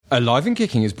Alive and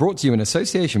Kicking is brought to you in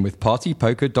association with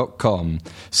PartyPoker.com.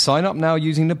 Sign up now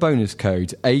using the bonus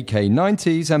code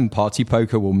AK90s and Party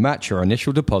Poker will match your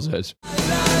initial deposit.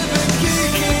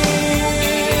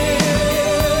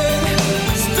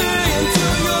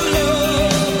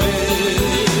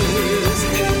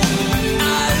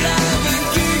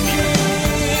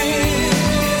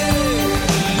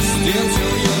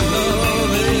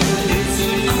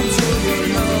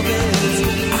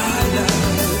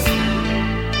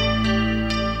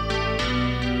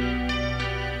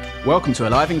 Welcome to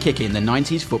Alive and Kicking, the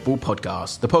 90s football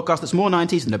podcast. The podcast that's more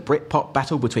 90s than the Britpop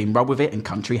battle between Roll With It and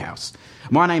Country House.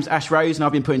 My name's Ash Rose and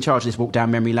I've been put in charge of this walk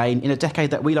down memory lane in a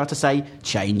decade that we like to say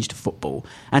changed football.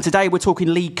 And today we're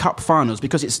talking League Cup finals.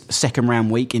 Because it's second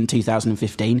round week in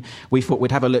 2015, we thought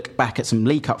we'd have a look back at some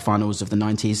League Cup finals of the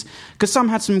 90s, because some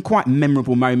had some quite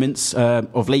memorable moments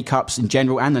of League Cups in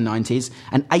general and the 90s,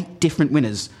 and 8 different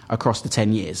winners across the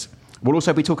 10 years. We'll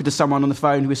also be talking to someone on the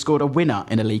phone who has scored a winner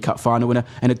in a League Cup final and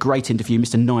a great interview,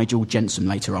 Mr. Nigel Jensen,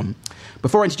 later on.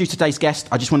 Before I introduce today's guest,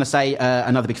 I just want to say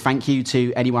another big thank you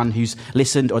to anyone who's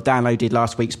listened or downloaded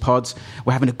last week's pods.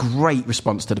 We're having a great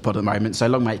response to the pod at the moment, so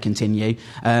long may it continue.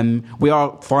 We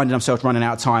are finding ourselves running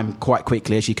out of time quite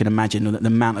quickly, as you can imagine, the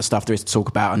amount of stuff there is to talk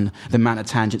about and the amount of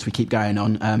tangents we keep going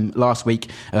on. Last week,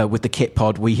 with the kit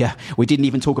pod, we didn't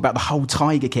even talk about the whole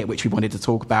Tiger kit, which we wanted to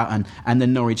talk about, and the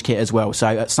Norwich kit as well. So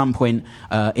at some point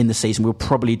in the season we'll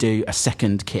probably do a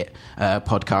second kit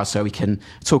podcast so we can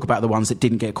talk about the ones that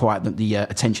didn't get quite the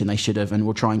attention they should have, and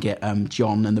we'll try and get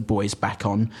John and the boys back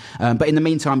on. But in the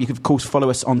meantime, you can of course follow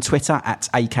us on Twitter at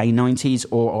AK90s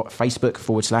or Facebook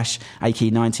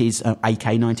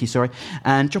 /AK90s, sorry,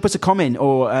 and drop us a comment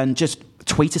and just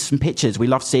tweet us some pictures. We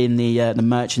love seeing the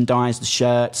merchandise, the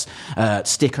shirts,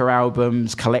 sticker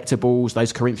albums, collectibles,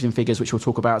 those Corinthian figures, which we'll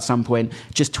talk about at some point.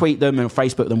 Just tweet them and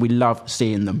Facebook them. We love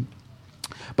seeing them.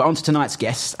 But on to tonight's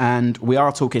guests, and we are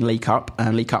talking League Cup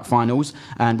and League Cup finals,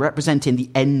 and representing the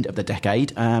end of the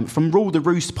decade, from Rule the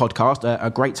Roost podcast, a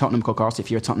great Tottenham podcast.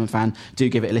 If you're a Tottenham fan, do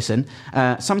give it a listen.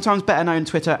 Sometimes better known on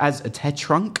Twitter as a Ted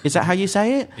Trunk. Is that how you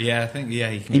say it? Yeah, I think, yeah.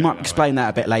 You might explain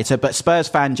that a bit later. But Spurs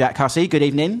fan Jack Hussey, good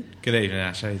evening. Good evening,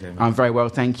 Ash. How you doing, mate? I'm very well,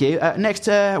 thank you. Next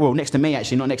to me,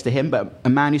 actually, not next to him, but a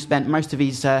man who spent most of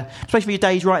his, especially for your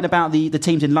days, writing about the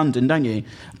teams in London, don't you?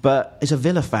 But is a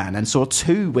Villa fan and saw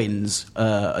 2 wins,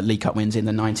 League Cup wins in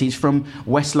the 90s from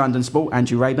West London Sport.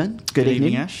 Andrew Rayburn, good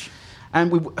evening, Ash.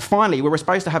 And we were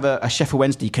supposed to have a Sheffield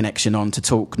Wednesday connection on to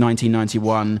talk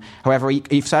 1991. However,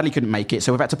 he sadly couldn't make it,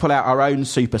 so we've had to pull out our own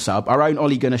super sub, our own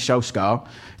Ole Gunnar Solskjaer,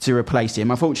 to replace him.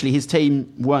 Unfortunately, his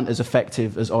team weren't as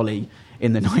effective as Ole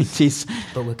in the 90s.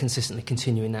 But we're consistently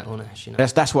continuing that on, Ash, you know.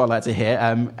 That's what I like to hear.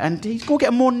 And he's going to get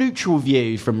a more neutral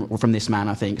view from this man,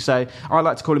 I think. So I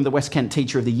like to call him the West Kent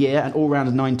Teacher of the Year and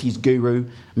all-round 90s guru,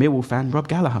 Millwall fan Rob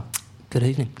Gallagher. Good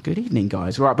evening. Good evening,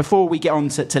 guys. Right, before we get on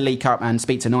to League Cup and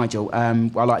speak to Nigel,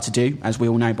 what I like to do, as we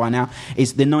all know by now,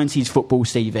 is the 90s football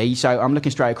CV. So I'm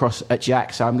looking straight across at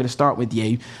Jack, so I'm going to start with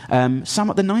you. Sum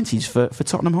up the 90s for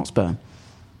Tottenham Hotspur.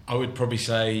 I would probably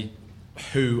say,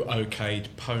 who okayed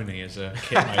Pony as a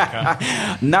kit maker?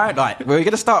 No, right, we're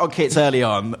going to start on kits early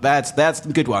on. That's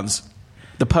some good ones.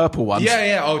 The purple ones.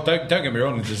 Yeah. Oh, don't get me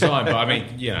wrong, the design, but I mean,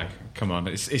 you know, come on,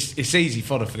 it's easy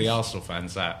fodder for the Arsenal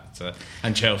fans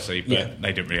and Chelsea, but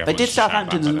they didn't really have They much did to shout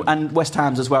about Southampton and West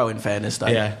Ham's as well, in fairness, though.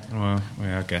 Yeah, well,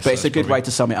 I guess. But it's a good way to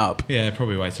sum it up. Yeah,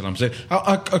 probably a way to lump it.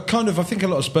 I think a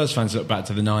lot of Spurs fans look back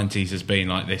to the 90s as being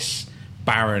like this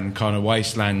barren kind of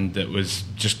wasteland that was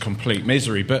just complete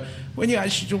misery. But when you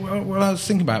actually, what I was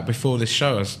thinking about before this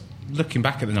show, I was looking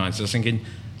back at the 90s, I was thinking,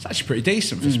 it's actually pretty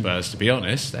decent for Spurs, to be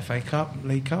honest. FA Cup,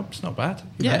 League Cup, it's not bad.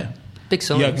 Yeah. Big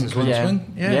signings. Jurgen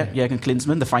Klinsmann. Yeah, Jurgen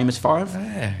Klinsmann, the famous 5.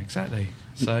 Yeah, exactly.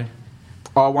 So,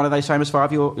 are one of those famous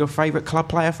 5 your favourite club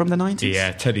player from the 90s?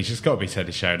 Yeah, Teddy's got to be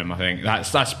Teddy Sheringham, I think.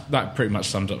 That pretty much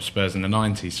sums up Spurs in the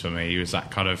 90s for me. He was that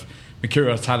kind of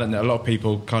mercurial talent that a lot of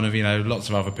people kind of, lots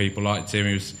of other people liked him.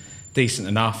 He was decent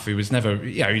enough. He was never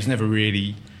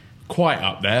really quite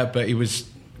up there, but he was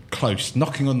close,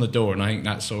 knocking on the door, and I think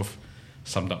that sort of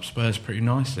summed up Spurs pretty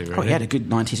nicely, really. Oh, he had a good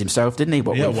 90s himself, didn't he?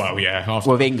 With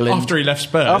England. After he left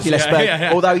Spurs. Yeah.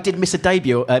 Although he did miss a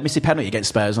penalty against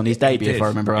Spurs on his debut, if I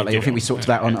remember rightly. I think we talked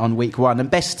about on week 1.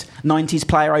 And best 90s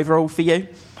player overall for you?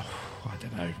 I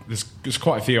don't know. There's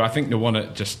quite a few. I think the one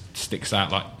that just sticks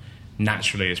out like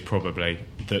naturally is probably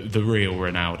the real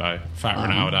Ronaldo,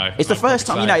 Ronaldo. It's the first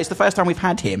time, it's the first time we've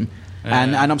had him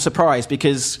And I'm surprised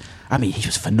because, I mean, he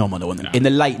was phenomenal in the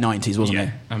late 90s, wasn't he?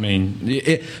 I mean,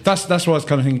 that's what I was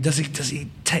kind of thinking. Does he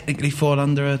technically fall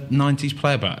under a 90s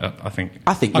player? But I think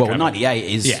 98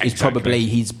 is probably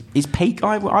his peak.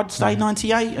 I'd say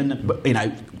 98, and you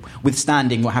know,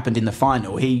 withstanding what happened in the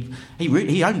final, he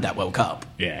owned that World Cup.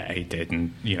 Yeah, he did,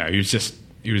 and you know,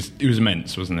 he was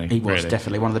immense, wasn't he? He was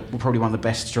definitely probably one of the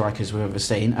best strikers we've ever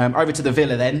seen. Over to the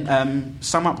Villa then.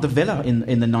 Sum up the Villa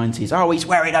in the 90s. Oh, he's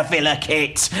wearing a Villa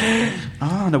kit.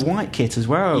 And a white kit as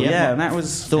well. Yeah, and that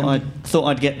was. Thought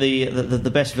I'd get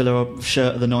the best Villa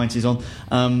shirt of the 90s on.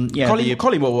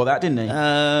 Collymore wore that, didn't he?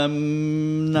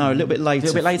 No, a little bit later.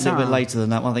 A little bit later than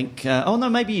that one, I think. Oh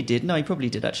no, maybe he did. No, he probably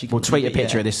did actually. We'll tweet a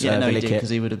picture of this Villa kit because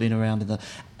he would have been around in the.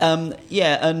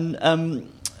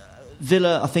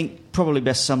 Villa, I think, probably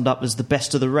best summed up as the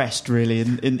best of the rest, really,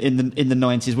 in the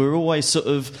 90s. We were always sort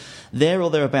of there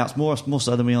or thereabouts, more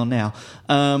so than we are now,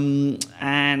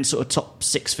 and sort of top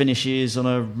 6 finishes on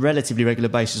a relatively regular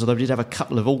basis, although we did have a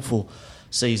couple of awful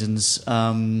seasons,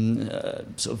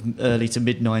 sort of early to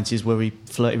mid-90s, where we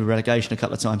flirted with relegation a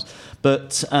couple of times.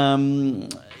 But, so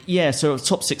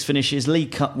top 6 finishes,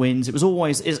 League Cup wins. It was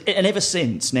always, and ever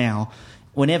since now,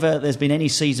 whenever there's been any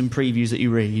season previews that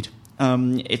you read,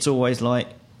 it's always like,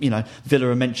 you know, Villa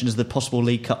are mentioned as the possible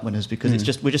League Cup winners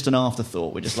because we're just an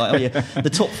afterthought. We're just like, oh yeah,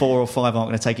 the top 4 or 5 aren't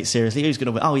going to take it seriously. Who's going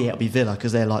to win? Oh yeah, it'll be Villa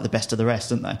because they're like the best of the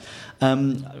rest, aren't they?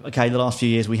 Okay, the last few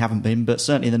years we haven't been, but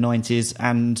certainly in the 90s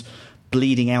and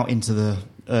bleeding out into the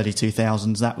early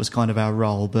 2000s, that was kind of our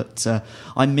role. But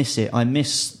I miss it. I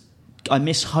miss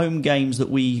home games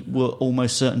that we were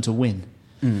almost certain to win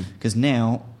because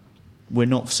now we're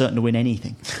not certain to win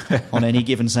anything on any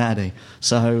given Saturday.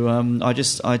 So I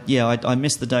miss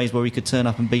the days where we could turn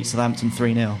up and beat Southampton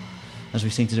 3-0, as we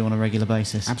seem to do on a regular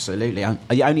basis. Absolutely.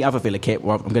 The only other Villa kit,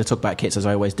 well, I'm going to talk about kits as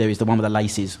I always do, is the one with the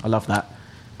laces. I love that.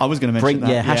 I was going to mention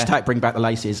that. Hashtag bring back the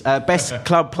laces. Best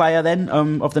club player then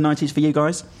of the 90s for you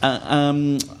guys?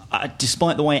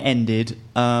 Despite the way it ended,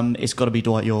 it's got to be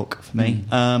Dwight Yorke for me.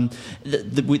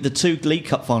 The 2 League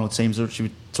Cup final teams, which we'll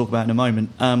talk about in a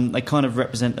moment, they kind of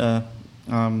represent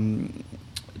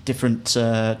different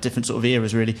sort of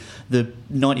eras, really. The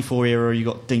 94 era, you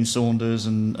got Dean Saunders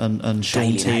and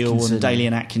Sean Teal and Daly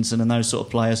and Atkinson and those sort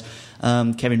of players,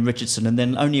 Kevin Richardson, and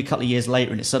then only a couple of years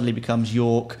later and it suddenly becomes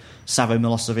Yorke, Savo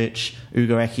Milosevic,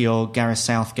 Ugo Ehiogu, Gareth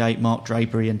Southgate, Mark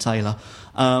Drapery and Taylor.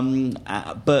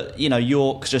 But, you know,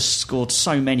 Yorke just scored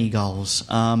so many goals.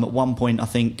 At one point, I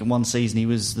think, in one season, he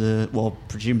was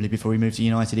presumably before he moved to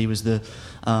United, he was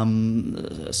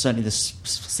certainly the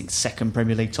second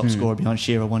Premier League top scorer behind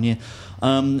Shearer one year.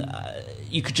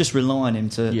 You could just rely on him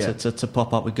to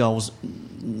pop up with goals.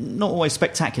 Not always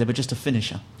spectacular, but just a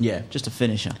finisher. Yeah. Just a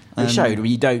finisher. It showed.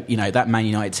 That Man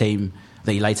United team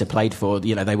that he later played for,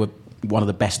 you know, they were one of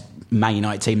the best Man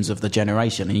United teams of the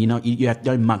generation, and you have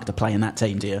no mug to play in that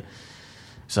team, do you?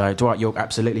 So Dwight Yorke,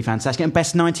 absolutely fantastic. And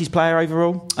best 90s player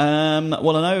overall?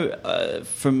 Well, I know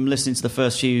from listening to the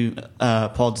first few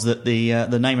pods that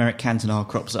the name Eric Cantona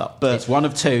crops up, but it's one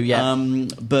of 2, yeah.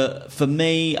 But for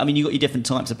me, I mean, you've got your different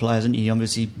types of players, haven't you?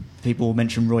 Obviously, people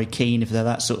mention Roy Keane if they're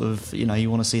that sort of, you know, you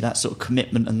want to see that sort of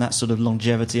commitment and that sort of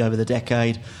longevity over the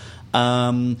decade.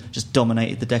 Just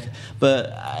dominated the decade.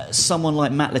 But someone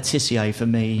like Matt Le Tissier, for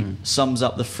me, sums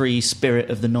up the free spirit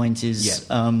of the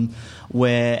 90s,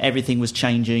 where everything was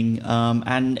changing,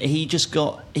 and he just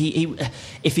got...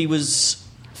 if he was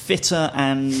fitter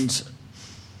and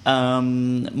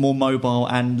more mobile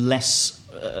and less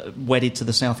wedded to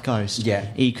the South Coast,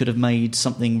 he could have made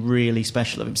something really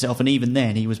special of himself, and even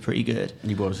then he was pretty good.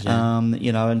 He was,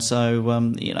 you know, and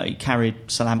so he carried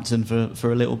Southampton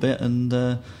for a little bit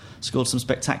and scored some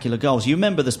spectacular goals. You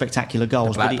remember the spectacular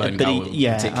goals, but he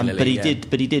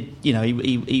did. You know,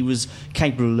 he was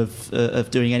capable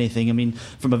of doing anything. I mean,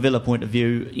 from a Villa point of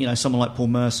view, you know, someone like Paul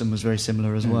Merson was very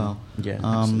similar as well. Yeah,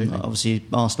 absolutely. Obviously,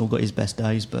 Arsenal got his best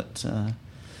days, but so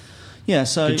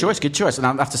good choice. And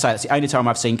I have to say, that's the only time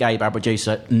I've seen Gabe, our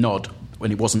producer, nod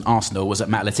when it wasn't Arsenal was at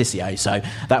Matt Le Tissier, so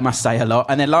that must say a lot.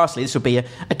 And then lastly, this will be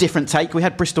a different take. We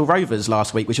had Bristol Rovers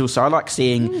last week, which also I like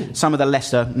seeing some of the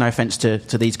lesser, no offence to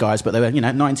these guys, but they were, you know,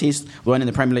 90s, weren't in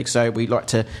the Premier League, so we like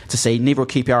to see. Neither will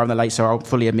QPR in the late, so I'll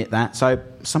fully admit that. So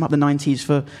sum up the 90s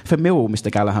for Millwall,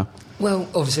 Mr. Gallagher. Well,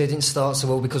 obviously it didn't start so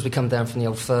well because we come down from the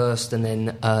Old First, and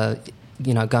then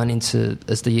going into,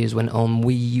 as the years went on,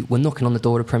 we were knocking on the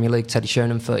door of the Premier League. Teddy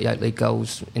Sheringham, 38 league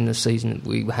goals in the season that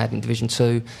we had in Division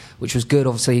 2, which was good.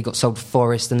 Obviously, he got sold to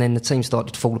Forest, and then the team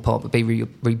started to fall apart but be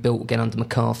rebuilt again under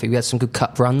McCarthy. We had some good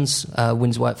cup runs,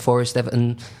 wins away at Forest,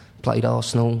 Everton played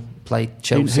Arsenal, played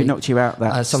Chelsea. Who knocked you out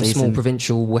that some season? small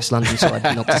provincial West London side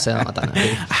knocked us out. I don't know who.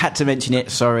 I had to mention it.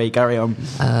 Sorry, carry on.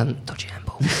 Dodgy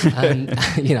handball.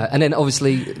 And then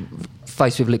obviously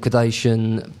faced with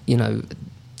liquidation,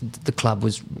 the club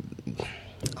was,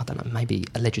 I don't know, maybe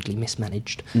allegedly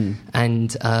mismanaged.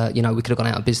 And, we could have gone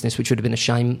out of business, which would have been a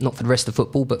shame, not for the rest of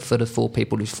football, but for the 4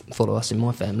 people who follow us in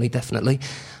my family, definitely.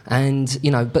 And,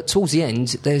 but towards the end,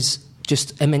 there's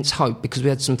just immense hope because we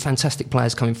had some fantastic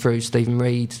players coming through, Stephen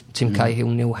Reid, Tim Cahill,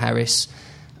 Neil Harris,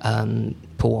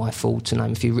 Paul Eiffel, to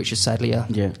name a few. Richard Sadlier,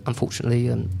 unfortunately,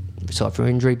 retired from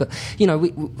injury. But,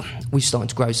 we started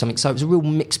to grow something. So it was a real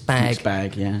mixed bag. Mixed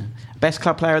bag, yeah. Best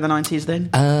club player of the 90s then?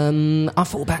 I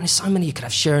thought about it. There's so many. You could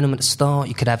have Sheringham at the start.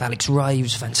 You could have Alex Ray,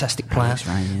 who's a fantastic player. Alex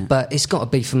Ray, yeah. But it's got to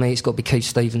be, for me, it's got to be Keith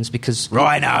Stevens because...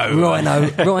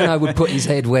 Rhino would put his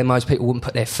head where most people wouldn't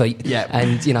put their feet. Yeah.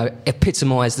 And,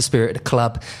 epitomised the spirit of the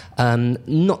club.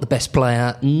 Not the best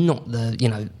player, not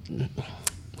the,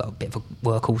 a bit of a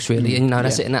workhorse, really. And,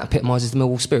 that's it. And that epitomises the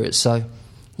Millwall spirit. So...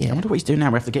 yeah. I wonder what he's doing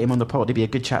now. We have to get him on the pod. It'd be a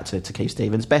good chat to Keith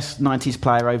Stevens. Best 90s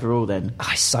player overall then? Oh,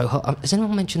 it's so hot. Has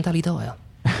anyone mentioned Ali Dyer?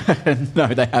 No,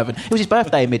 they haven't. It was his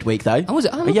birthday midweek, though. Oh, was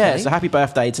it? Oh, okay. Yeah, so happy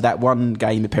birthday to that one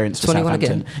game appearance for 21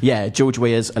 Southampton. again? Yeah, George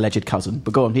Weah's alleged cousin.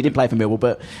 But go on, he didn't play for Millwall,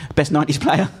 but best 90s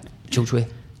player? George Weah.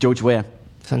 George Weah.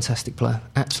 Fantastic player.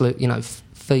 Absolute,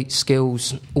 feet,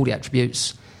 skills, all the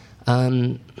attributes.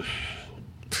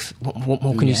 What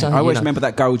more can you say? I always remember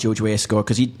that goal George Weah scored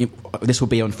because this will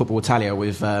be on Football Italia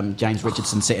with James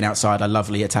Richardson sitting outside a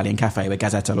lovely Italian cafe with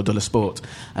Gazzetta dello Sport.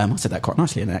 I said that quite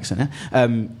nicely in an accent there.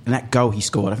 And that goal he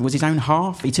scored, I think it was his own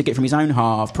half. He took it from his own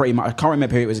half, pretty much. I can't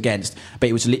remember who it was against, but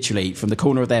it was literally from the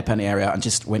corner of their penalty area and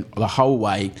just went the whole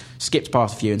way, skipped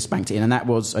past a few and spanked it in. And that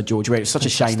was a George Weah. It was such a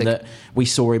shame that we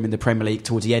saw him in the Premier League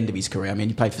towards the end of his career. I mean,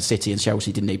 he played for City and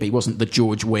Chelsea, didn't he? But he wasn't the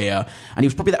George Weah. And he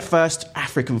was probably that first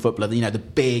African footballer, the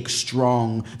big,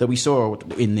 strong that we saw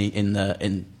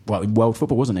in world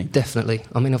football, wasn't he? Definitely.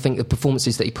 I mean, I think the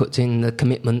performances that he put in, the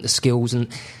commitment, the skills, and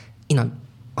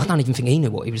I don't even think he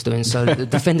knew what he was doing. So the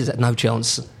defenders had no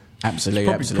chance.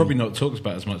 Absolutely, probably not talked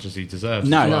about as much as he deserves.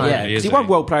 No, because he won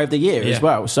World Player of the Year as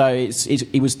well. So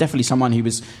he was definitely someone who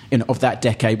was of that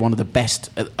decade one of the best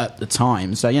at the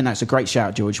time. So it's a great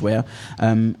shout, George Weah.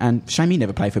 And shame he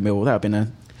never played for Millwall. That would have been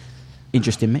a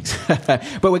interesting mix.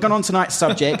 But we're going on tonight's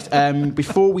subject.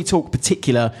 Before we talk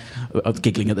particular... I was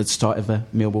giggling at the start of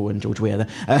Millwall and George Weah there.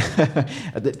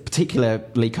 The particular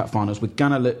League Cup finals, we're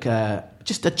going to look...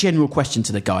 just a general question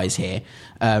to the guys here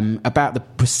about the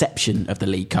perception of the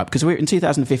League Cup. Because we're in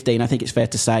 2015, I think it's fair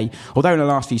to say, although in the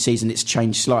last few seasons it's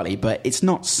changed slightly, but it's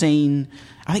not seen...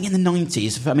 I think in the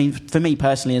 90s, I mean, for me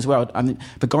personally as well, I mean,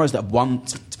 for guys that won,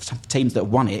 teams that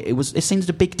won it, it seemed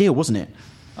a big deal, wasn't it?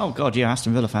 Oh, God, yeah,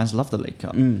 Aston Villa fans love the League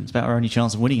Cup. It's about our only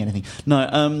chance of winning anything.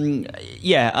 No,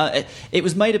 it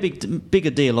was made a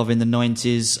bigger deal of in the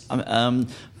 90s,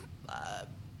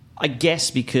 I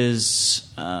guess because...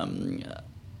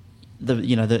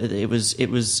 it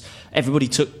was everybody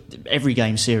took every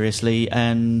game seriously,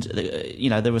 and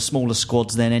there were smaller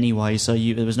squads then anyway, so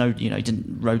there was no you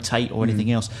didn't rotate or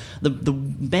anything else. The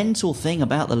mental thing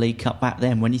about the League Cup back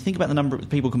then, when you think about the number of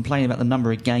people complaining about the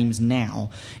number of games now,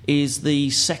 is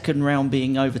the second round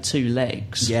being over 2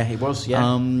 legs. Yeah, it was. Yeah,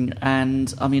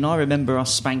 and I mean, I remember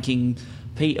us spanking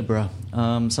Peterborough,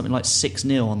 something like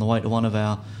 6-0 on the way to one of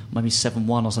our, maybe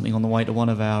 7-1 or something on the way to one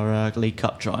of our League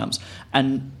Cup triumphs,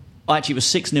 and. Actually, it was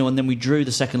 6-0, and then we drew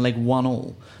the second leg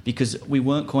 1-1 because we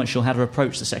weren't quite sure how to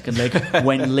approach the second leg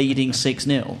when leading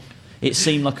 6-0. It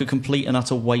seemed like a complete and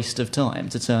utter waste of time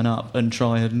to turn up and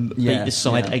try and beat this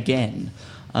side again.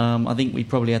 I think we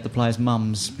probably had the players'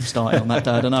 mums starting on that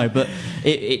day. I don't know, but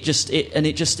it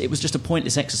was just a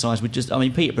pointless exercise.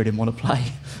 Peterborough didn't want to play.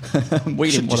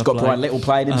 We didn't want to play. Got Brian Little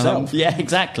playing himself. Yeah,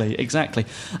 exactly.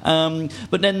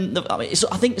 But then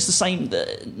I think it's the same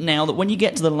now that when you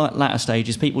get to the latter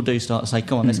stages, people do start to say,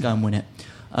 "Come on, let's go and win it."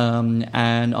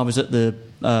 And I was at the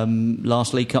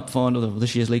last League Cup final, or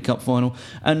this year's League Cup final,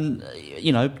 and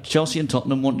Chelsea and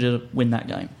Tottenham wanted to win that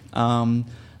game.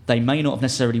 They may not have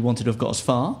necessarily wanted to have got as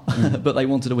far, but they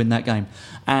wanted to win that game.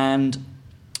 And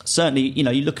certainly,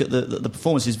 you look at the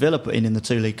performances Villa put in the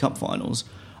 2 League Cup finals.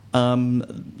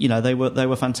 They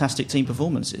were fantastic team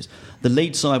performances. The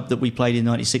Leeds side that we played in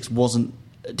 '96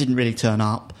 didn't really turn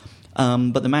up,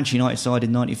 but the Manchester United side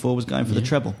in '94 was going for the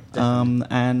treble,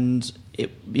 and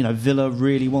Villa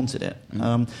really wanted it.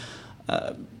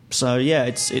 So yeah,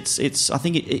 it's I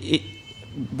think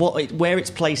where its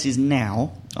place is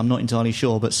now I'm not entirely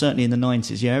sure, but certainly in the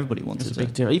 90s, yeah, everybody wanted It's it. a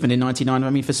big deal. Even in '99, I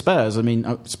mean, for Spurs, I mean,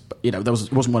 there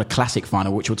wasn't one a classic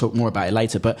final, which we'll talk more about it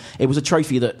later, but it was a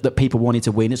trophy that people wanted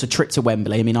to win. It's a trip to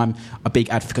Wembley. I mean, I'm a big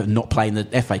advocate of not playing the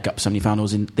FA Cup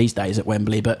semi-finals in these days at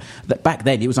Wembley, but back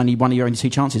then it was only one of your only two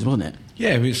chances, wasn't it?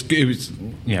 Yeah, it was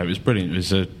brilliant. It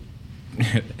was a.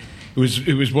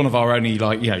 It was one of our only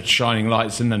shining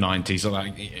lights in the 90s.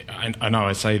 I know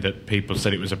I say that people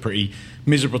said it was a pretty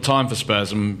miserable time for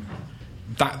Spurs, and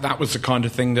that was the kind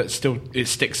of thing that still it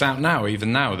sticks out now.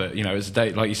 Even now that it's a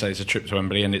day, like you say, it's a trip to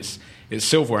Wembley and it's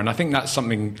silverware. And I think that's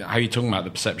something. How you're talking about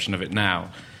the perception of it now,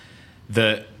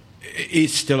 that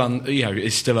it's still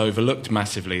it's still overlooked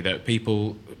massively. That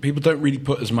people don't really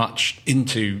put as much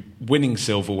into winning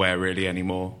silverware really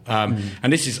anymore.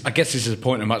 And this is a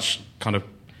point of much kind of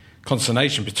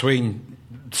consternation between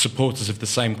supporters of the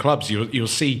same clubs. You'll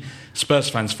see Spurs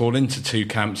fans fall into two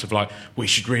camps of we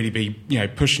should really be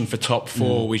pushing for top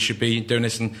four, we should be doing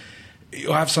this, and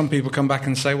you'll have some people come back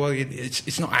and say, well,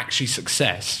 it's not actually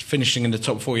success finishing in the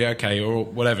top four, or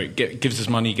whatever. It gives us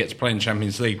money, you get to play in the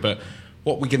Champions League, but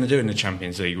what we're going to do in the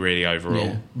Champions League really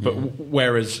overall?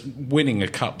 Whereas winning a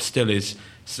cup still is.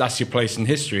 That's your place in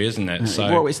history, isn't it? So,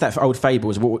 well, it's that old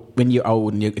fable. When you're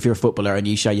old and if you're a footballer and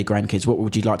you show your grandkids, what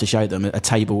would you like to show them? A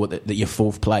table that you're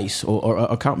fourth place or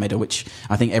a cup medal, which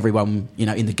I think everyone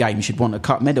in the game should want a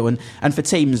cup medal. And for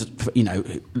teams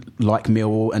like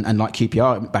Millwall and like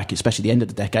QPR back, especially the end of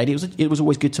the decade, it was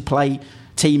always good to play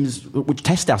teams which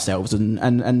test ourselves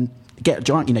and get a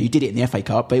giant. You did it in the FA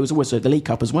Cup, but it was always the League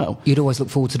Cup as well. You'd always look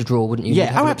forward to the draw, wouldn't you? Yeah,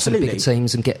 You'd have absolutely. Bigger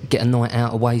teams and get a night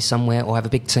out away somewhere, or have a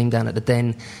big team down at the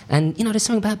Den. And there's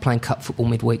something about playing cup football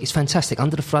midweek. It's fantastic.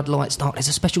 Under the floodlights, there's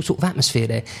a special sort of atmosphere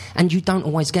there, and you don't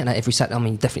always get that every Saturday. I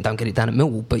mean, you definitely don't get it down at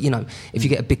Millwall, but if you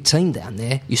get a big team down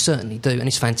there, you certainly do, and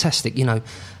it's fantastic.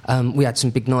 We had some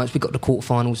big nights. We got the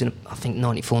quarterfinals in I think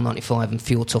 94, 95, and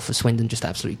Fjordhoff for Swindon just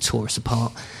absolutely tore us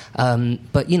apart.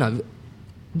 But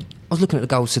I was looking at the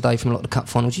goals today from a lot of the cup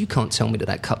finals. You can't tell me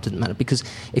that cup didn't matter, because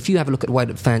if you have a look at the way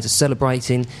that the fans are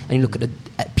celebrating and you look at the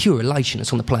pure elation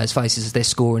that's on the players' faces as they're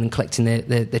scoring and collecting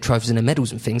their trophies and their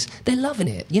medals and things, they're loving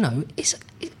it. It's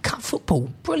cup football,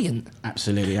 brilliant.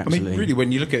 Absolutely. I mean, really,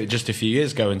 when you look at it just a few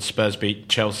years ago when Spurs beat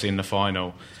Chelsea in the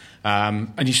final,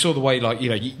 and you saw the way,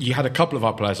 you had a couple of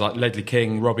our players like Ledley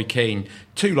King, Robbie Keane,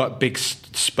 two big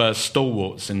Spurs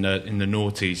stalwarts in the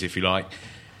noughties, if you like,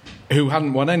 who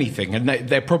hadn't won anything, and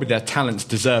their talents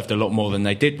deserved a lot more than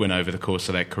they did win over the course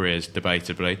of their careers,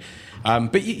 debatably.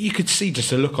 But you could see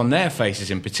just a look on their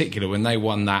faces, in particular, when they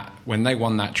won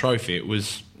that trophy. It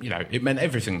was, it meant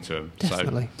everything to them.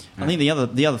 Definitely. So, I think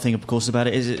the other thing, of course, about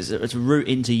it is it's a route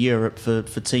into Europe for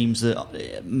teams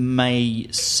that may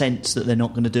sense that they're not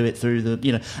going to do it through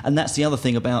and that's the other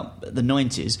thing about the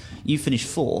 90s. You finished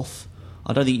fourth.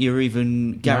 I don't think you were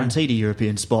even guaranteed a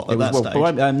European spot at that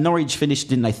stage. Norwich finished,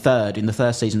 didn't they, third in the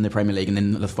first season in the Premier League, and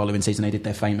then the following season they did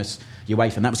their famous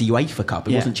UEFA, and that was a UEFA Cup.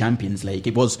 It wasn't Champions League.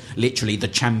 It was literally the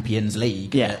Champions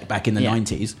League back in the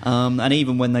 90s. And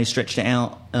even when they stretched it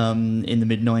out in the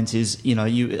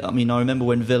mid-90s, I remember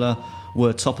when Villa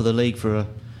were top of the league for a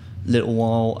little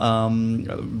while,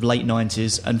 late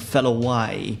 90s, and fell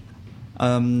away.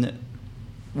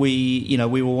 We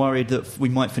were worried that we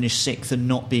might finish sixth and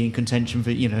not be in contention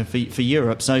for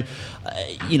Europe. So,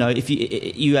 if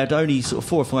you had only sort of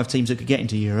 4 or 5 teams that could get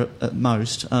into Europe at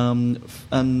most,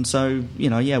 and so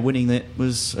winning that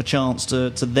was a chance to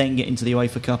then get into the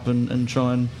UEFA Cup and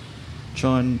try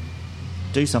and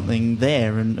do something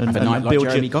there and have a night build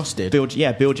like Jeremy Goss did. build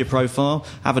your profile.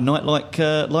 Have a night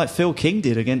like Phil King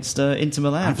did against Inter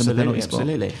Milan from the penalty spot.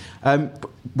 Absolutely.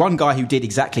 One guy who did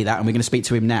exactly that, and we're going to speak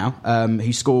to him now,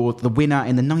 who scored the winner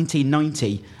in the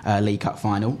 1990 League Cup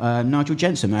final, Nigel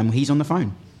Jensen, and he's on the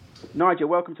phone. Nigel,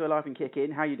 welcome to Alive and Kick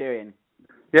In. How are you doing?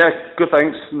 Yeah, good,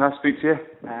 thanks. Nice to speak to you.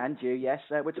 And you, yes.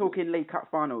 We're talking League Cup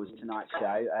finals tonight's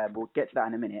show. We'll get to that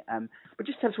in a minute. But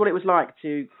just tell us what it was like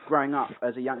to growing up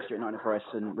as a youngster at Nottingham Forest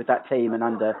and with that team and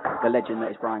under the legend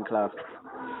that is Brian Clough.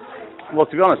 Well,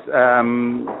 to be honest,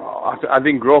 I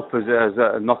didn't grow up as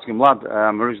a Nottingham lad.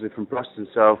 I'm originally from Preston,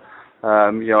 so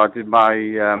I did my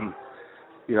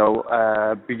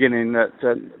beginning at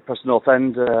Preston North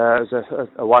End as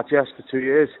a YTS for 2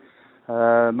 years.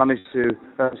 Managed to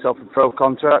earn myself a pro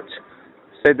contract,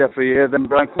 stayed there for a year. Then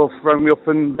Brian Clough rang me up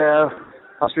and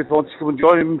asked me if I wanted to come and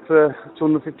join him for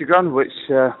 250 grand, which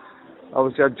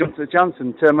obviously I jumped at the chance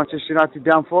and turned Manchester United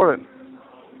down for it.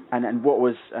 And what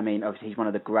was, obviously he's one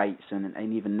of the greats, and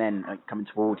even then, coming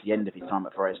towards the end of his time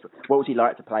at Forest, what was he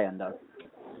like to play under?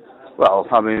 Well,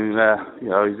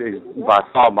 he's by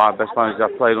far my best manager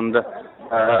I've played under.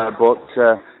 But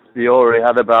the aura he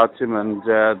had about him and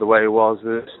the way he was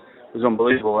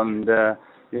unbelievable. And I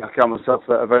count myself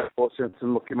a very fortunate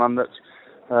and lucky man that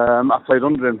I played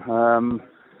under him.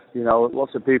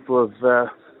 Lots of people have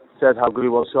said how good he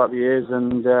was throughout the years,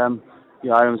 and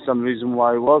I understand the reason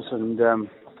why he was, and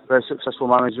very successful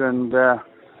manager, and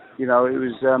it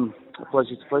was a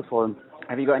pleasure to play for him.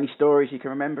 Have you got any stories you can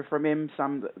remember from him,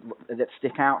 some that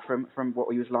stick out from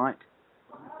what he was like?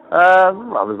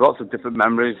 Well, there's lots of different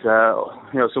memories,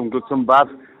 some good, some bad.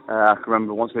 I can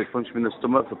remember once he punched me in the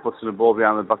stomach for putting the ball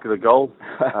behind the back of the goal.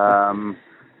 Like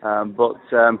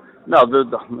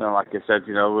I said,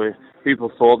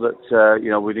 people thought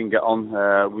that, we didn't get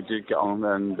on. We did get on,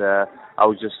 and I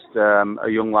was just a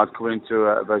young lad coming into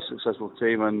a very successful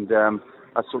team, and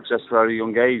had success at a very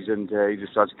young age, and he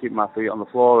just tried to keep my feet on the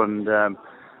floor, and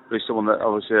he's someone that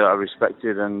obviously I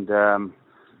respected, and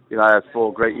I had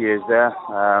 4 great years there.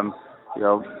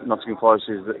 Nottingham Forest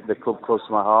is the club close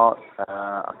to my heart.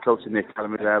 I coached in the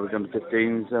academy there with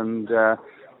under-15s, and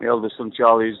my eldest son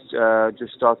Charlie's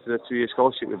just started a 2-year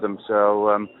scholarship with them.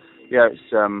 So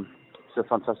it's a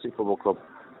fantastic football club.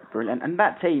 Brilliant. And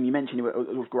that team, you mentioned it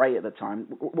was great at the time.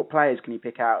 What players can you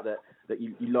pick out that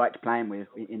you liked playing with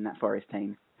in that Forest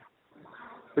team?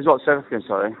 There's what, Sevkin,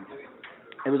 sorry?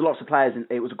 There was lots of players, and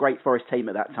it was a great Forest team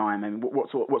at that time. And what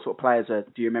sort of players do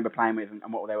you remember playing with,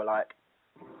 and what they were like?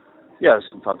 Yeah, there's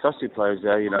some fantastic players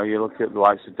there. You look at the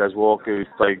likes of Des Walker, who's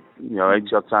played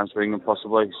 80 odd times for England,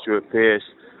 possibly. Stuart Pearce,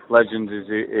 legend as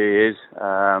he is.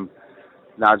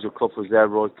 Nigel Clough was there.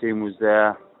 Roy Keane was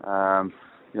there.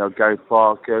 Gary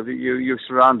Parker. You're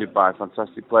surrounded by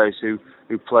fantastic players who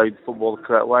played football the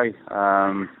correct way.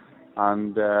 I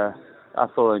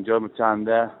thoroughly enjoyed my time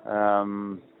there.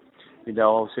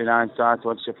 Obviously in hindsight, I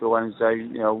went to Sheffield Wednesday.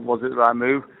 Was it the right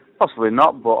move? Possibly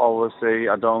not, but obviously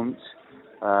I don't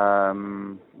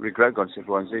regret going to Sheffield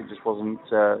Wednesday. It just wasn't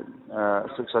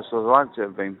successful as I'd like to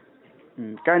have been.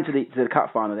 Going to the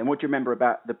cup final, then, what do you remember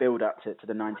about the build-up to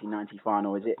the 1990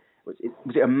 final? Was it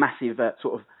a massive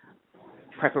sort of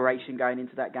preparation going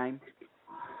into that game?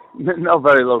 Not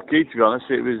very low key, to be honest.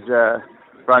 It was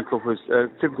Brian Clough was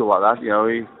typical like that.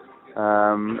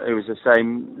 It was the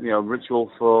same ritual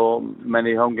for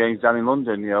many home games down in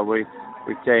London. We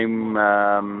came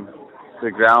to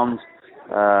the ground.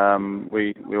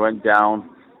 We went down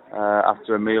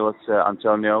after a meal at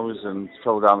Antonio's and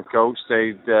travelled down the coast.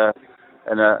 Stayed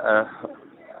in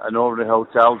an ordinary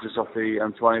hotel just off the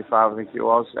M25, I think it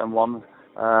was, M1,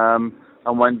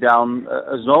 and went down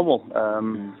as normal.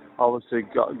 Obviously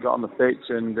got on the pitch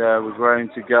and was raring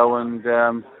to go, and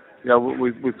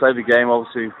we played the game,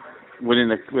 obviously winning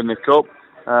the cup.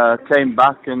 Came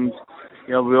back and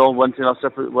we all went in our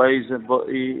separate ways, but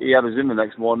he had us in the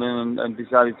next morning and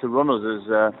decided to run us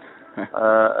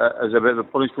as a bit of a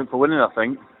punishment for winning, I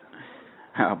think.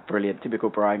 Oh, brilliant. Typical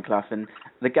Brian Clough. And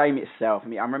the game itself, I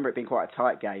remember it being quite a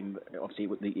tight game. Obviously,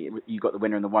 you got the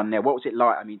winner and the 1-0. What was it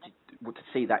like, to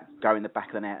see that go in the back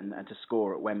of the net and to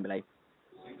score at Wembley?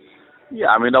 Yeah,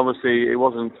 obviously, it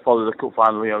wasn't followed the cup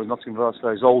final. It was Nottingham Forest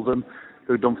versus Oldham,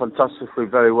 who'd done fantastically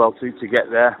very well to get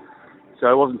there. So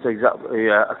it wasn't exactly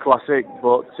a classic,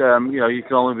 but, you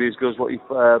can only be as good as what you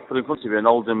put in front of you. And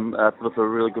Oldham put up a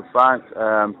really good fight.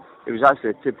 It was actually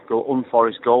a typical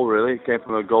un-Forest goal, really. It came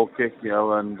from a goal kick,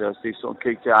 and Steve Sutton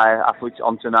kicked it athlete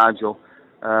onto Nigel.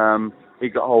 He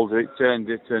got hold of it, turned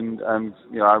it, and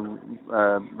I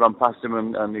ran past him,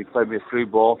 and he played me a through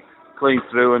ball, clean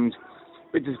through, and a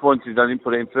bit disappointed I didn't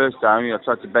put it in first time. I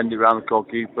tried to bend it around the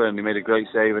goalkeeper, and he made a great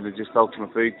save, and it just fell to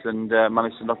my feet, and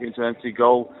managed to knock it into an empty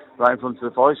goal right in front of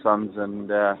the Forest fans, and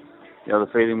the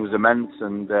feeling was immense,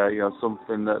 and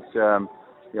something that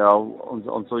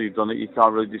until you've done it, you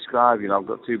can't really describe. I've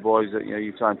got 2 boys that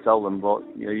you try and tell them, but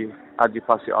as you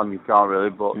pass it on, you can't really.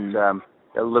 But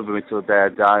it'll live with me till the day I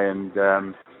die, and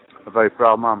a very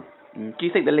proud man. Do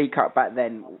you think the League Cup back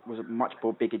then was a much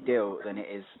more bigger deal than it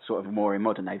is sort of more in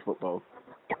modern day football?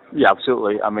 Yeah,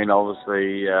 absolutely.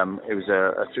 Obviously, it was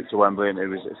a trip to Wembley, and it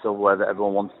was somewhere that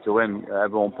everyone wanted to win.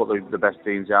 Everyone put the best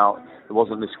teams out. There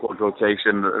wasn't this squad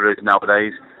rotation that there is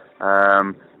nowadays.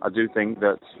 I do think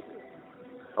that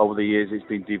over the years it's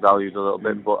been devalued a little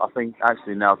bit, but I think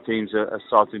actually now teams are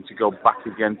starting to go back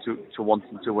again to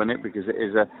wanting to win it, because it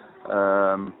is a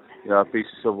piece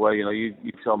of subway.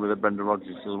 You tell me that Brendan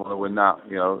Rodgers doesn't want to win that.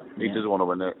 He doesn't want to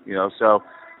win it. So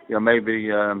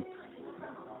maybe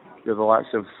the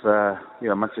likes of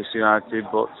Manchester United,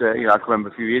 but I can remember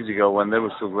a few years ago when they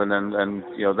were struggling, and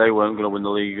they weren't going to win the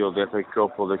league or the FA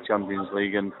Cup or the Champions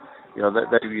League, and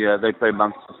they played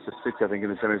Manchester City, I think, in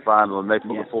the semi-final, and they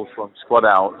put the full squad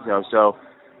out. So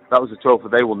that was the trophy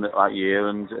they won that year,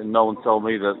 and no one told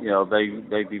me that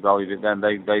they devalued it then.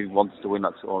 They wanted to win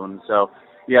that tournament. So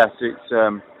yes,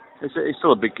 it's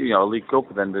still a big League Cup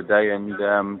at the end of the day, and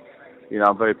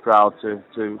I'm very proud to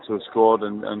have scored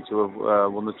and to have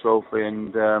won the trophy,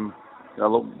 and I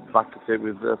look back at it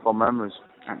with fond memories.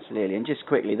 Absolutely. And just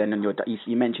quickly then,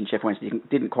 you mentioned Sheffield Wednesday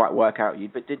didn't quite work out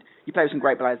but did you play with some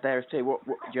great players there too?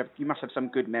 You must have some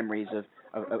good memories of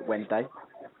Wednesday.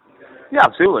 Yeah,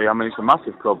 absolutely. I mean, it's a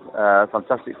massive club,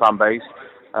 fantastic fan base.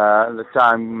 At the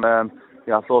time,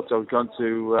 I thought I was going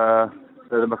to.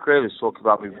 The McCreary's talk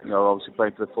about me, obviously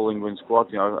playing for the full England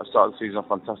squad. I started the season off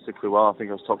fantastically well. I think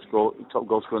I was top goal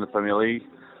scorer in the Premier League.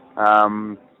 I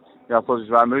thought it was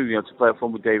the right move, to play up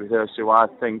front with David Hirst, who I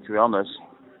think, to be honest,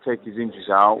 take his injuries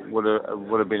out, would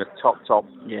have been a top.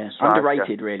 Yeah,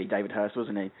 underrated really, David Hirst,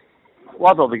 wasn't he?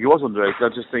 Well, I don't think he was underrated. I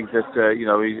just think that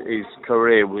his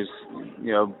career was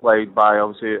played by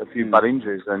obviously a few bad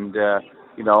injuries, and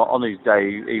on his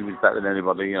day he was better than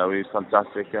anybody. He was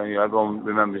fantastic. Everyone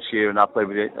remembers Shearer, and I played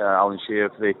with Alan Shearer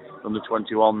for the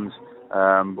under-21s.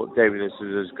 But David is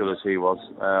as good as he was.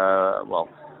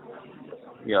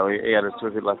 He had a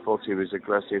terrific left foot. He was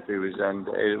aggressive.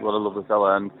 What a lovely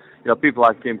fella. And people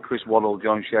like him, Chris Waddle,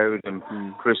 John Sheridan,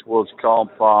 Chris Woods, Carl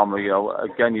Palmer.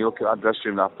 Again, you look at that dressing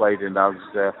room that I played in. I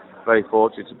was very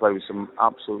fortunate to play with some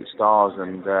absolute stars,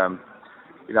 and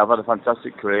I've had a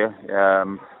fantastic career.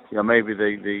 Maybe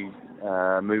the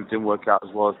move didn't work out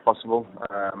as well as possible.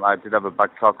 I did have a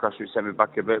bad car crash which sent me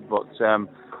back a bit, but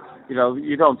you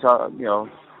don't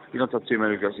have too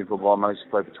many regrets in football. I managed to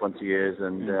play for 20 years,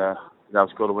 and I've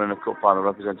scored a win in a cup final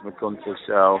representing my country.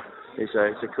 So it's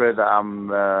a career that I'm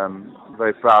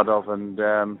very proud of, and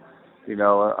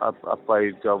I've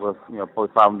played over probably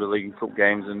 500 league and cup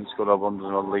games and scored over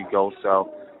 100 league goals. So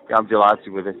I'm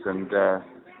delighted with it, and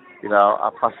I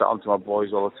pass that on to my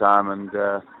boys all the time, and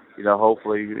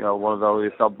hopefully one of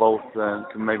those, if not both,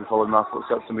 can maybe follow in my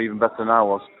footsteps and be even better than I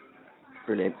was.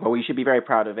 Brilliant. Well, you should be very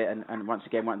proud of it, and once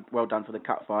again, well done for the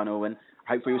cup final, and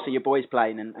hopefully we'll see your boys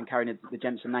playing and carrying the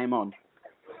Jensen name on.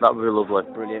 That would be lovely.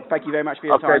 Brilliant. Thank you very much for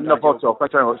your time. Okay, no problem at all.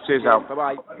 Thanks very much. Cheers out.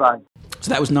 Bye-bye. Bye.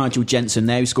 So that was Nigel Jensen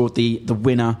there, who scored the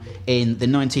winner in the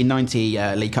 1990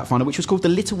 League Cup final, which was called the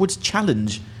Littlewoods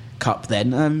Challenge Cup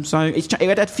then. So it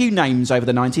had a few names over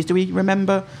the 90s. Do we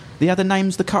remember the other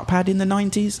names the Cup had in the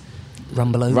 90s?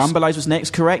 Rumbelows was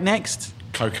next. Correct. Next.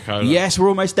 Coca-Cola. Yes, we're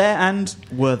almost there. And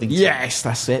Worthington. Yes,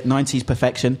 that's it. 90s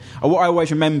perfection. What I always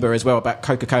remember as well about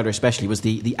Coca-Cola especially was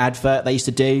the advert they used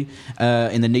to do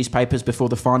in the newspapers before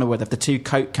the final, where they have the two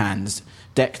Coke cans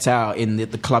decked out in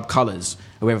the club colours,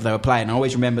 wherever they were playing. I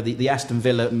always remember the Aston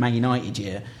Villa Man United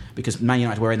year, because Man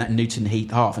United were in that Newton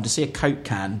Heath half, and to see a Coke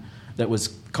can that was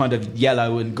kind of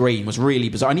yellow and green was really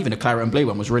bizarre, and even a claret and blue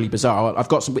one was really bizarre. I've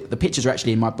got the pictures are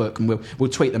actually in my book, and we'll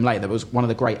tweet them later. It was one of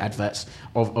the great adverts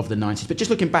of the 90s. But just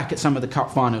looking back at some of the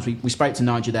cup finals, we spoke to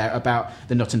Nigel there about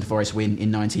the Nottingham Forest win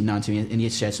in 1990, and he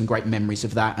shared some great memories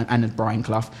of that, and Brian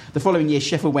Clough. The following year,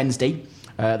 Sheffield Wednesday,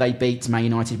 they beat Man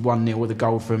United 1-0 with a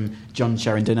goal from John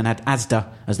Sheridan and had Asda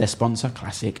as their sponsor.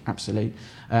 Classic, absolute.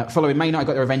 Following, Man United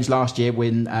got their revenge last year, a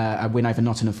win over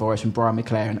Nottingham Forest, and Brian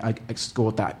McLaren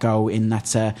scored that goal in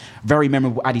that very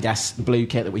memorable Adidas blue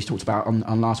kit that we talked about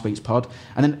on last week's pod.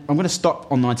 And then I'm going to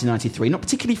stop on 1993, not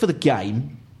particularly for the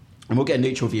game, and we'll get a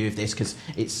neutral view of this because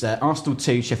it's Arsenal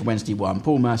 2, Sheffield Wednesday 1.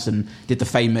 Paul Merson did the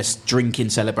famous drinking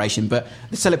celebration, but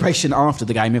the celebration after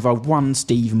the game involved one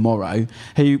Steve Morrow,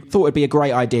 who thought it'd be a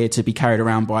great idea to be carried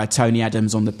around by Tony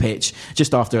Adams on the pitch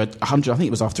just after 100, I think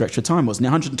it was after extra time, wasn't it?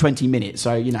 120 minutes.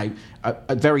 So,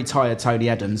 a very tired Tony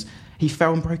Adams. He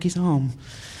fell and broke his arm.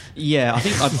 Yeah,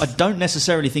 I don't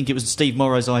necessarily think it was Steve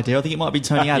Morrow's idea. I think it might be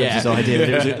Tony Adams'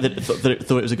 idea that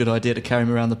thought it was a good idea to carry him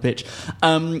around the pitch.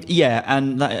 Didn't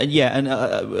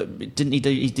he do?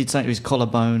 He did something to his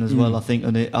collarbone as well, I think.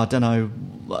 And I don't know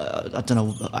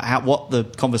what the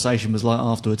conversation was like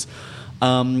afterwards.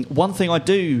 One thing I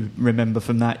do remember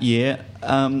from that year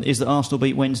is that Arsenal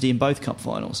beat Wednesday in both cup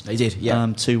finals. They did, yeah,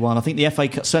 2-1. I think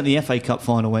certainly the FA Cup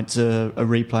final went to a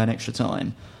replay in extra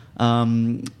time.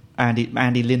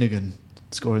 Andy Linegan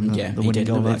scoring the winning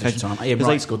goal. Ian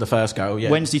Wright scored the first goal. Yeah.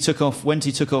 Wednesday took off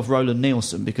Roland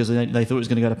Nielsen because they thought it was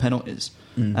going to go to penalties,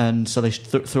 and so they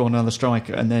threw on another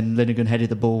striker, and then Linegan headed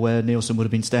the ball where Nielsen would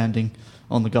have been standing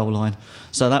on the goal line.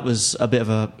 So that was a bit of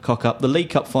a cock up. The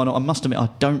League Cup final, I must admit, I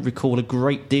don't recall a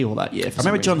great deal that year. I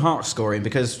remember John Hart scoring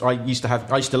because I used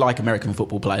to like American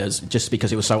football players just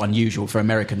because it was so unusual for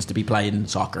Americans to be playing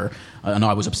soccer, and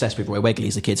I was obsessed with Roy Wegley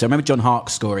as a kid. So I remember John Hart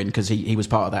scoring because he was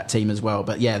part of that team as well.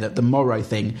 But yeah, the Morrow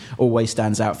thing always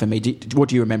stands out for me. What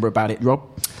do you remember about it, Rob?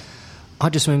 I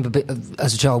just remember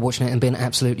as a child watching it and being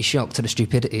absolutely shocked to the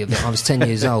stupidity of it. I was 10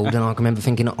 years old, and I can remember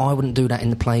thinking, I wouldn't do that in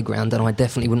the playground, and I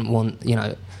definitely wouldn't want,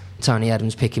 Tony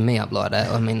Adams picking me up like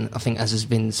that. I mean, I think, as has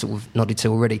been sort of nodded to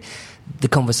already, the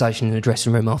conversation in the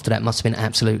dressing room after that must have been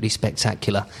absolutely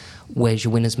spectacular. Where's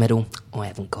your winner's medal? I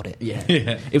haven't got it. Yeah.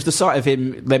 It was the sight of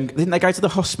him. Didn't they go to the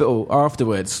hospital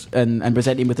afterwards and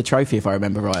present him with the trophy, if I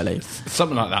remember rightly?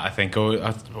 Something like that, I think. Or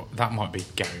that might be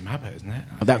Gary Mabbott, isn't it?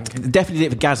 That definitely did it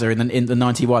for Gazza in the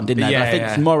 91, didn't they? Yeah, but I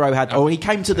think Morrow had. He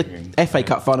came to the FA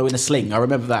Cup final in a sling. I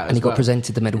remember that. And he got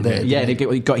presented the medal there. Yeah,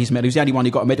 he got his medal. He was the only one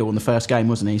who got a medal in the first game,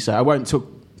 wasn't he? So I won't talk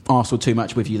Arsenal too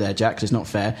much with you there, Jack, because it's not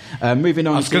fair. Moving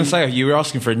on. I was going to say, you were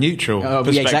asking for a neutral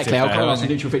perspective. Yeah, exactly. I'll there, ask a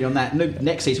neutral opinion on that.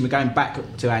 Next season, we're going back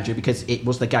to Andrew, because it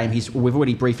was the game we've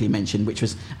already briefly mentioned, which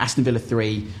was Aston Villa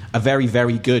 3, a very,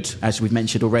 very good, as we've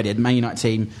mentioned already, a Man United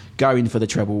team going for the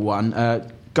treble one.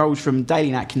 Goals from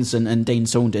Dalian Atkinson and Dean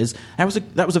Saunders. That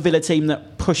was a Villa team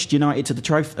that pushed United to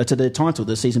the title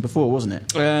the season before, wasn't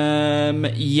it?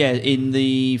 In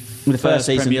the first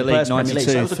season, Premier League,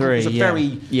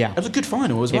 92-3. It was a good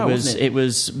final as well, wasn't it? It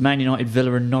was Man United,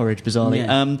 Villa and Norwich,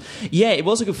 bizarrely. It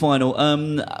was a good final.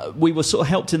 We were sort of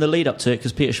helped in the lead up to it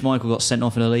because Peter Schmeichel got sent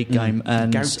off in a league game,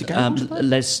 and Les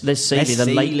Sealey,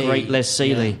 the late great Les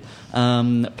Sealey.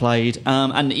 Played,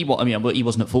 and he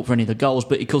wasn't at fault for any of the goals,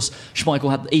 but because Schmeichel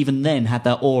had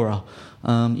that aura,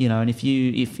 and if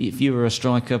you were a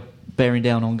striker bearing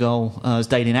down on goal, as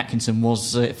Dalian Atkinson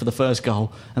was for the first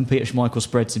goal, and Peter Schmeichel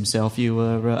spreads himself, you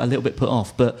were a little bit put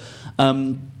off, but.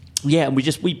 And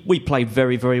we played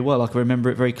very, very well. I can remember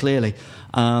it very clearly.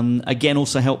 Again,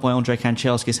 also helped by Andre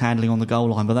Kanchelskis handling on the goal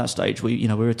line. By that stage, we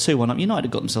were 2-1 up. United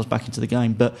got themselves back into the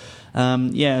game, but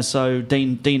so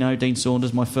Dean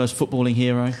Saunders, my first footballing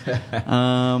hero,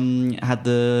 had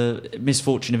the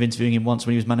misfortune of interviewing him once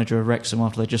when he was manager of Wrexham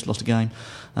after they just lost a game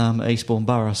at Eastbourne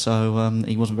Borough. So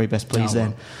he wasn't very best pleased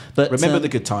then. But remember the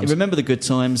good times. Remember the good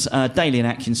times. Dalian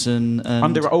Atkinson,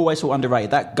 always thought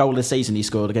underrated. That goal of the season he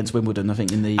scored against Wimbledon, I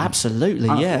think, in the. Absolutely,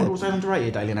 yeah. Was that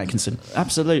underrated, Dalian Atkinson?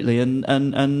 Absolutely,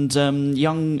 and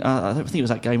young. I think it was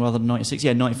that game rather than 96.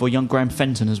 Yeah, 94. Young Graham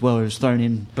Fenton as well. Who was thrown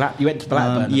in. You went to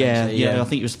Blackburn. I think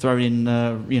he was thrown in.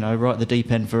 Right at the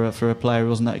deep end for a player who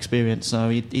wasn't that experienced. So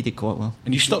he did quite well.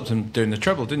 And you stopped him doing the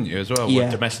treble, didn't you, as well?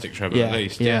 Yeah. Domestic treble at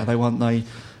least. Yeah, they won. They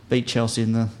beat Chelsea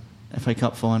in the FA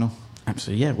Cup final.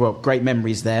 Absolutely, yeah. Well, great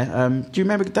memories there. Do you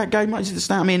remember that game? Much at the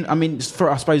start? I mean, I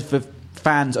suppose for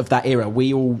fans of that era,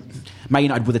 Man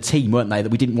United were the team, weren't they, that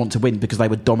we didn't want to win because they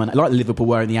were dominant, like Liverpool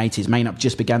were in the 80s. Man United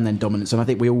just began then dominance, and I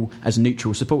think we all, as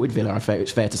neutral, supported Villa.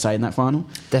 It's fair to say in that final.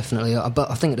 Definitely,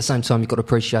 but I think at the same time you've got to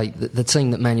appreciate that the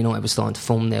team that Man United was starting to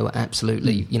form there were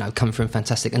absolutely, coming from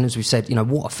fantastic. And as we said,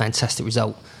 what a fantastic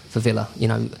result for Villa.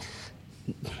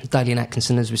 Dalian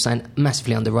Atkinson, as we were saying,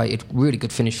 massively underrated. Really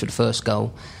good finish for the first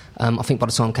goal. I think by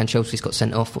the time Kanchelskis got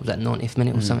sent off, what was that, 90th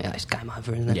minute or something? It's game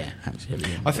over, isn't it? Yeah,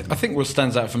 absolutely. Yeah. I think what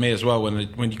stands out for me as well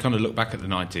when you kind of look back at the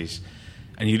 90s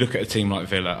and you look at a team like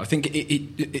Villa, I think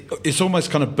it's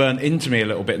almost kind of burnt into me a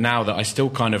little bit now that I still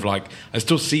kind of I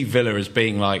still see Villa as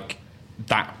being like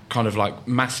that kind of like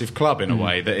massive club in a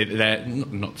way that they're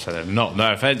not so they're not,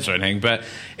 no offence or anything, but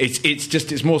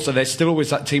it's more so there's still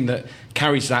always that team that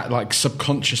carries that like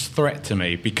subconscious threat to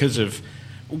me because of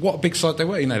what a big side they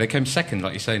were. They came second,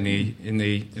 like you say, in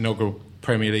the inaugural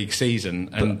Premier League season,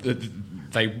 and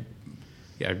they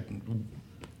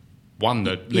won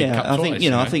the League Cup twice.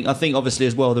 I think obviously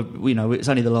as well. It's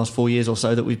only the last 4 years or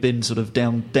so that we've been sort of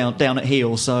down at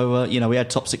heel. So we had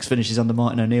top 6 finishes under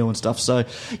Martin O'Neill and stuff. So I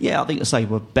think to say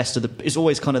we're best of the. It's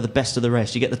always kind of the best of the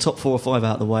rest. You get the top 4 or 5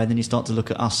 out of the way, and then you start to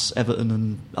look at us, Everton,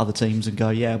 and other teams, and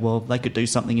go, they could do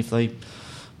something if they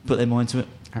put their mind to it.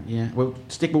 We'll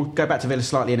go back to Villa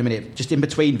slightly in a minute. Just in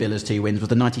between Villa's 2 wins was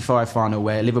the 95 final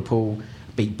where Liverpool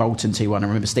beat Bolton 2-1. I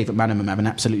remember Steve McManaman having an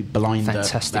absolute blinder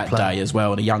that day as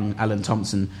well, and a young Alan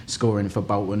Thompson scoring for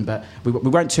Bolton. But we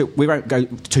won't go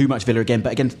too much Villa again.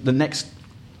 But again, the next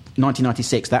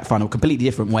 1996, that final, completely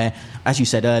different, where, as you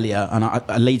said earlier, and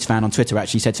a Leeds fan on Twitter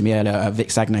actually said to me earlier, Vic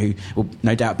Sagna, who will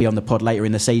no doubt be on the pod later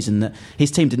in the season, that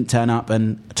his team didn't turn up,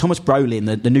 and Thomas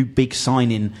Brolin, the new big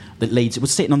signing that Leeds,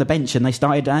 was sitting on the bench, and they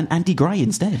started Andy Gray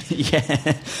instead.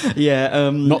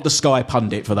 Not the Sky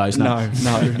pundit for those. No,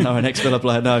 an ex-Villa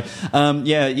player. No,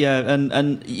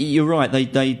 and you're right.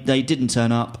 They didn't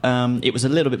turn up. It was a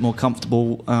little bit more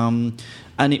comfortable.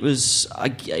 And it was a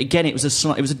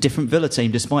different Villa team,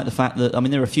 despite the fact that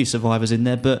there were a few survivors in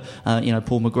there, but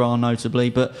Paul McGrath notably,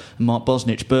 but Mark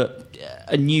Bosnich, but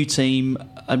a new team,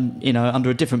 under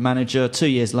a different manager. 2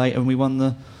 years later, and we won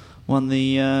the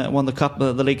cup,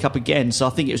 the League Cup again. So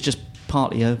I think it was just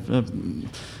partly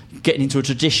getting into a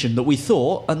tradition that we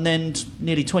thought, and then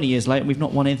nearly 20 years later, we've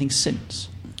not won anything since.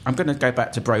 I'm going to go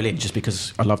back to Brolin just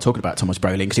because I love talking about Thomas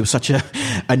Brolin because he was such a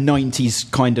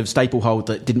 90s kind of staple hold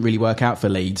that didn't really work out for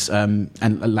Leeds, and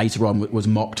later on was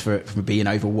mocked for being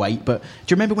overweight. But do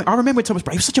you remember I remember when Thomas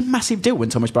Brolin, it was such a massive deal when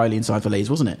Thomas Brolin signed for Leeds,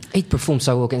 wasn't it? He'd performed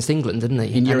so well against England, didn't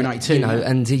he? In Euro 92. You know,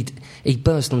 and he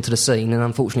burst onto the scene, and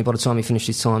unfortunately by the time he finished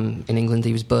his time in England,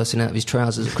 he was bursting out of his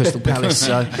trousers at Crystal Palace.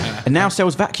 So. And now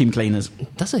sells vacuum cleaners.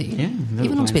 Does he? Yeah. He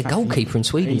went on to be a goalkeeper in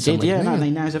Sweden. He did, yeah. No,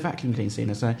 now he's a vacuum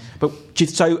cleaner. So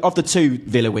of the two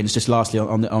Villa wins, just lastly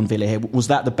on Villa here, was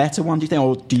that the better one, do you think,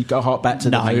 or do you go hard back to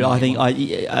the main one?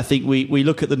 I think we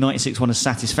look at the 96 one as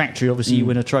satisfactory. Obviously, you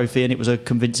win a trophy, and it was a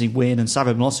convincing win. And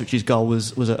Savo Milosevic's goal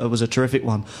was a terrific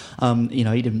one.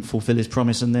 He didn't fulfil his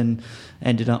promise, and then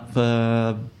ended up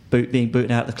being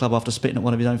booted out of the club after spitting at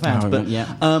one of his own fans.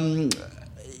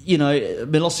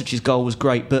 Milosevic's goal was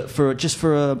great, but for just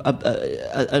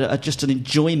an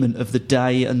enjoyment of the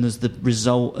day and there's the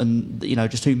result, and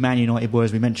just who Man United were,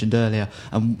 as we mentioned earlier,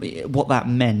 and what that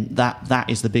meant. That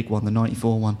is the big one, the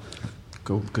 94 one.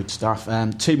 Cool, good stuff.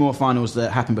 Two more finals that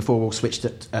happened before we'll switch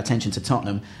attention to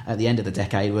Tottenham at the end of the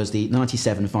decade was the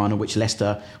 97 final, which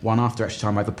Leicester won after extra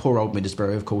time over poor old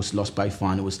Middlesbrough, of course, lost both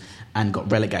finals and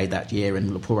got relegated that year,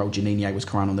 and poor old Juninho was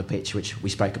crying on the pitch, which we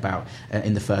spoke about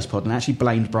in the first pod, and actually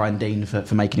blamed Brian Deane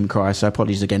for making him cry, so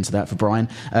apologies again to that for Brian.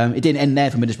 It didn't end there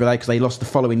for Middlesbrough because they lost the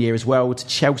following year as well to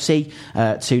Chelsea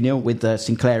 2-0 with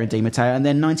Sinclair and Di Matteo, and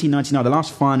then 1999, the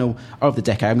last final of the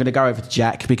decade. I'm going to go over to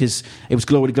Jack because it was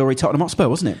glory Tottenham Hotspur,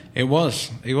 wasn't it? It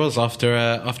was after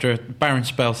a barren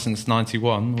spell since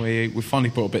 '91. We finally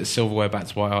brought a bit of silverware back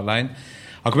to White Hart Lane.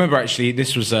 I can remember actually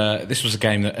this was a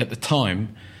game that at the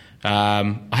time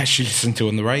I actually listened to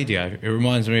on the radio. It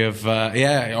reminds me of I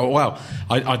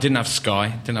didn't have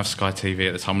Sky TV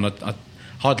at the time, and I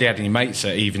hardly had any mates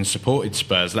that even supported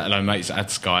Spurs, let alone mates that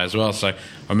had Sky as well. So I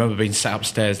remember being sat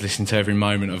upstairs listening to every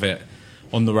moment of it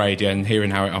on the radio and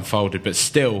hearing how it unfolded. But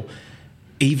still,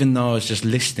 even though I was just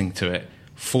listening to it,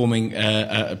 forming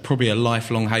probably a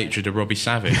lifelong hatred of Robbie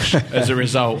Savage as a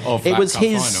result of that was cup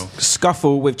his final.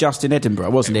 Scuffle with Justin Edinburgh,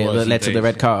 wasn't it? That led to the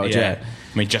red card. Yeah.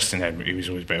 I mean, Justin Edinburgh, he was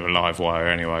always a bit of a live wire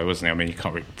anyway, wasn't he? I mean, you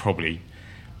can't really probably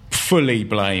fully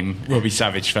blame Robbie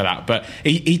Savage for that, but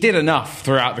he did enough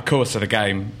throughout the course of the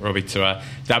game, Robbie, to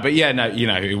that. But yeah, no,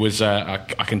 it was. I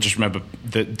can just remember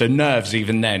the nerves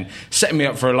even then, setting me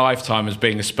up for a lifetime as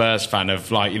being a Spurs fan.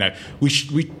 Of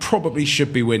we probably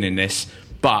should be winning this,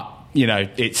 but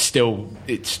it's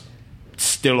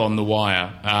still on the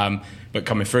wire. But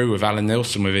coming through with Alan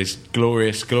Nilsson with his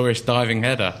glorious diving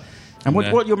header. And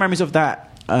what are your memories of that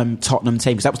Tottenham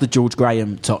team? Because that was the George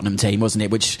Graham Tottenham team, wasn't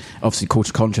it? Which obviously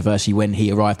caused controversy when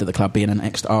he arrived at the club, being an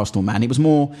ex-Arsenal man. It was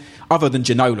more, other than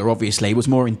Ginola, obviously, it was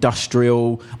more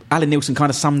industrial. Alan Nilsson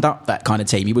kind of summed up that kind of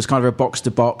team. He was kind of a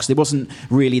box-to-box. There wasn't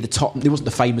really there wasn't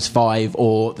the famous five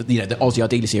or the Ozzy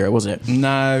Ardiles era, was it?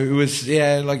 No, it was,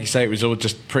 like you say, it was all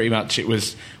just pretty much,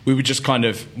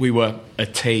 we were a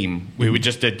team. We were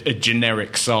just a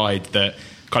generic side that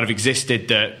kind of existed,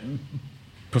 that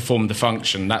performed the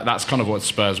function. That's kind of what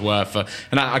Spurs were for,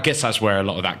 and I guess that's where a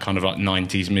lot of that kind of like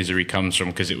 90s misery comes from,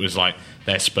 because it was like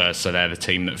they're Spurs, so they're the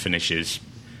team that finishes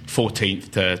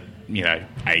 14th to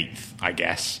 8th, I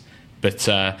guess. But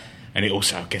and it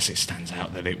also, I guess, it stands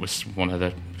out that it was one of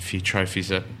the few trophies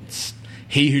that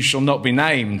he who shall not be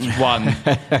named won.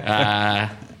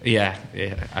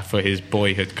 For his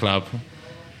boyhood club.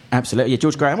 Absolutely, yeah.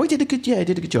 George Graham, he did a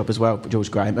good job as well. George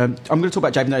Graham. I'm going to talk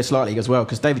about David Ginola slightly as well,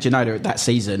 because David Ginola that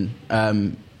season,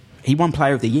 he won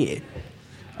Player of the Year.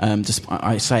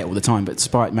 I say it all the time, but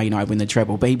despite Man United win the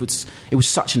treble, but it was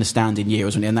such an astounding year,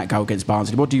 wasn't it? And that goal against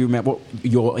Barnsley. What do you remember?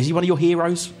 Is he one of your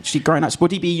heroes? Growing up,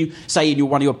 would he be saying you're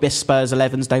one of your best Spurs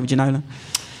 11s, David Ginola?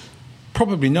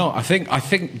 Probably not. I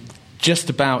think just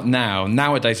about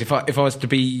nowadays, if I was to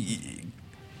be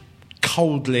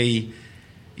coldly,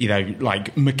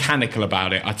 mechanical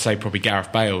about it, I'd say probably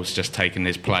Gareth Bale's just taken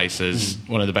his place as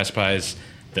one of the best players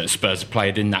that Spurs have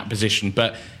played in that position.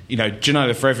 But,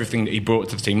 Ginola, for everything that he brought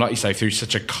to the team, like you say, through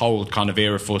such a cold kind of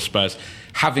era for Spurs,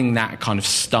 having that kind of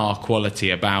star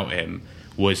quality about him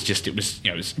was just, it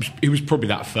was probably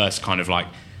that first kind of like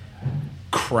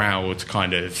crowd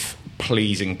kind of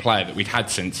pleasing player that we'd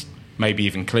had since maybe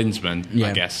even Klinsmann,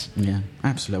 I guess. Yeah,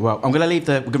 absolutely. Well, I'm going to leave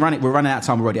we're running out of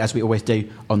time already, as we always do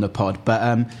on the pod.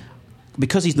 But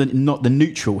because he's not the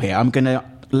neutral here, I'm going to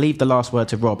leave the last word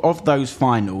to Rob. Of those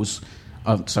finals,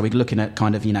 so we're looking at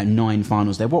kind of 9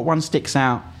 finals there. What one sticks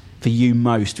out for you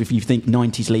most? If you think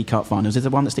 90s League Cup finals, is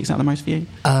there one that sticks out the most for you?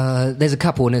 There's a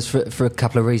couple, and it's for a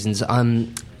couple of reasons. I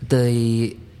think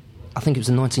it was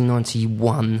the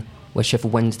 1991 where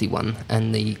Sheffield Wednesday won,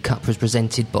 and the cup was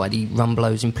presented by the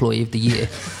Rumbelows Employee of the Year.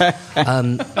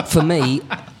 For me,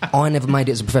 I never made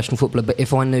it as a professional footballer, but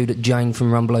if I knew that Jane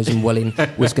from Rumbelows in Welling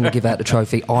was going to give out the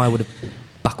trophy, I would have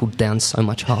buckled down so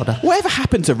much harder. Whatever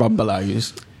happened to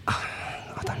Rumbelows?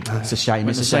 I don't know. It's a shame.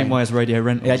 It's the same way as Radio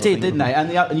Rentals. Yeah, it did, didn't they?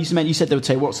 And you said there were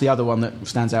two. What's the other one that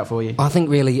stands out for you? I think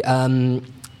really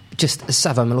just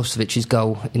Savo Milosevic's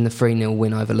goal in the 3-0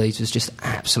 win over Leeds was just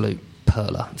absolute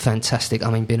perler. Fantastic.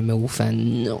 I mean, being a Millwall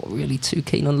fan, not really too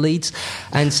keen on Leeds.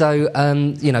 And so,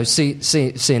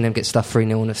 seeing them get stuffed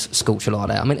 3-0 on a scorcher like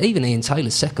that. I mean, even Ian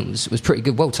Taylor's second was pretty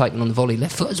good. Well taken on the volley,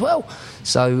 left foot as well.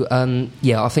 So,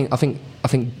 I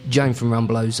think Jane from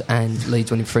Rumbelows and Leeds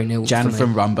winning 3-0. Jan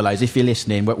from Rumbelows, if you're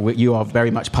listening, you are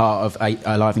very much part of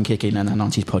Alive and Kicking and the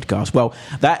 90s podcast. Well,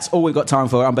 that's all we've got time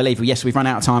for. Unbelievable. Yes, we've run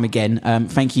out of time again.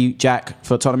 Thank you, Jack,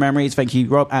 for Tottenham Memories. Thank you,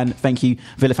 Rob, and thank you,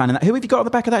 Villa fan. Who have you got on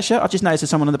the back of that shirt? I just noticed there's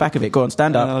someone on the back of it. Go on,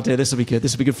 stand up. Oh dear, this will be good.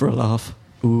 This will be good for a laugh.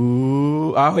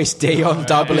 Ooh, it's Dion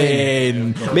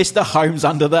Dublin. Mr. Holmes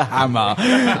under the hammer.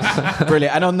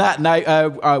 Brilliant. And on that note,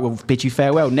 I will bid you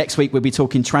farewell. Next week we'll be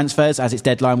talking transfers as it's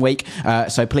deadline week.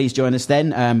 So please join us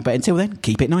then. But until then,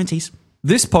 keep it 90s.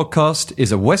 This podcast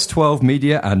is a West 12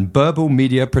 Media and Burble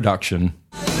Media production.